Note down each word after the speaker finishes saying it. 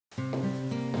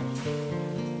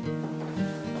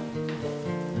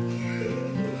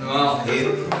Well,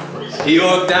 he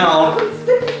hooked down.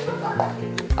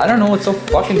 I don't know what's so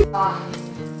fucking.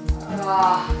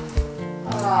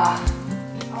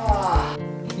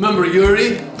 Remember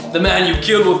Yuri? The man you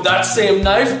killed with that same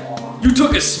knife? You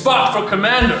took his spot for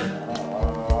commander.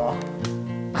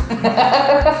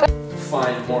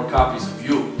 Find more copies of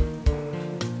you.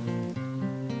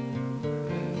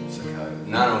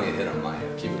 Not only a hit on my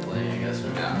head. Keep it playing, I guess. Or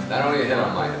Yeah, not only a hit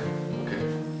on my head. okay.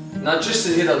 Not just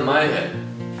a hit on my head,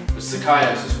 but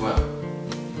Sakayev's as well.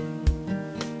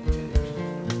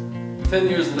 10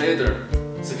 years later,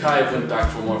 Sakayev went back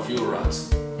for more fuel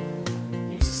rods.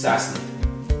 He was assassinated.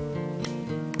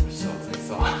 Or so they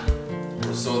thought.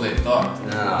 Or so they thought.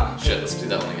 Nah. Shit, let's do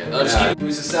that one again. No, just keep. He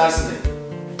was assassinated.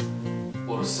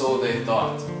 Or so they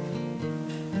thought.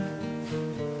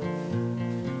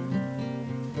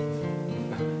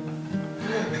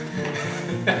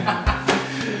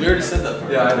 We already said that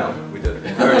part. Yeah, I know. We did.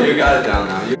 Alright, you got it down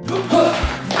now.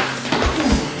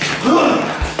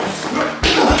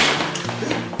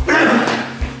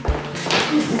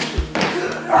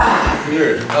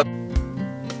 Weird.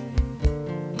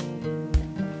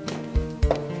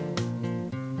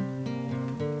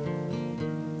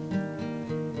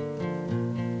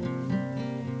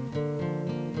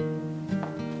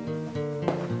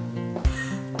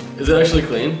 Is it actually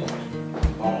clean?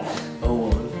 Almost.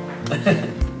 Oh.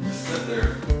 Just sit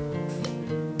there.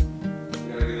 You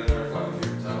gotta get in there and fucking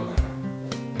figure it out.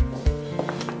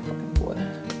 What?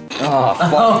 Oh,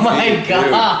 fuck. Oh my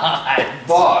god!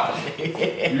 Fuck!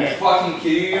 You fucking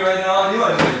kidding me right now? You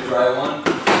want to try one?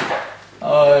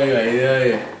 Oh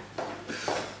yeah.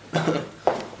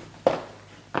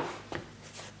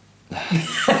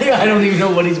 I don't even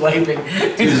know what he's wiping.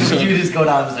 You just go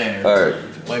downstairs. Alright.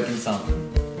 Wiping something.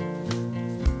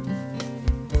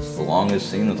 It's the longest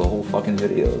scene of the whole fucking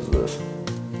video is this.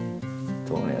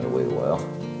 Tony had to wait a while.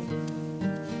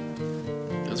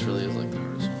 That's really is like the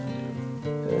hardest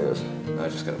one. It is. Now I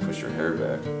just gotta push your hair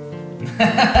back.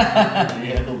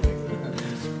 Yeah, he'll fix it.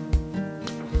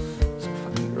 What's a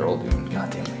fucking girl doing?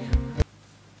 Goddamn me.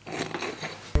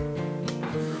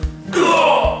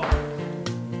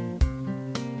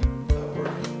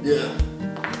 Yeah.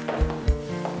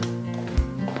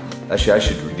 Actually, I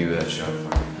should redo that shot.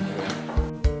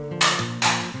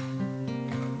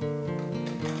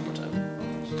 One more time.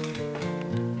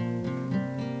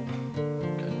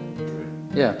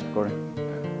 Yeah, it's recording.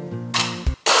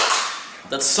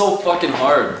 That's so fucking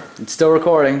hard. It's still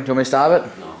recording. Do you want me to stop it?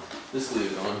 No. Just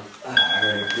leave it going.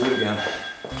 Alright, do it again.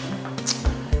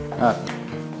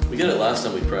 We did it last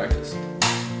time we practiced.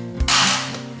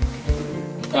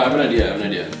 Oh, I have an idea,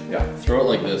 Yeah. Throw it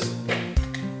like this.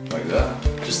 Like that?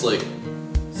 Just like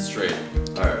straight.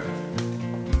 Alright.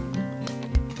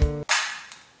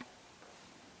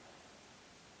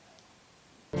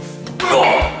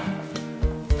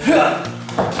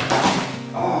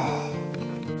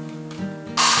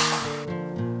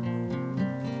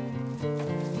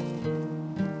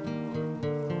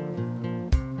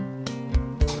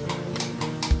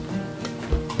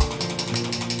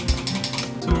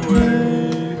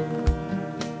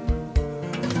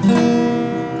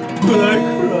 When I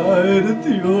cried at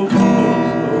the overflow.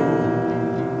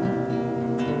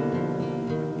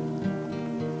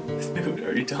 Dude,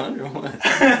 are you done or what?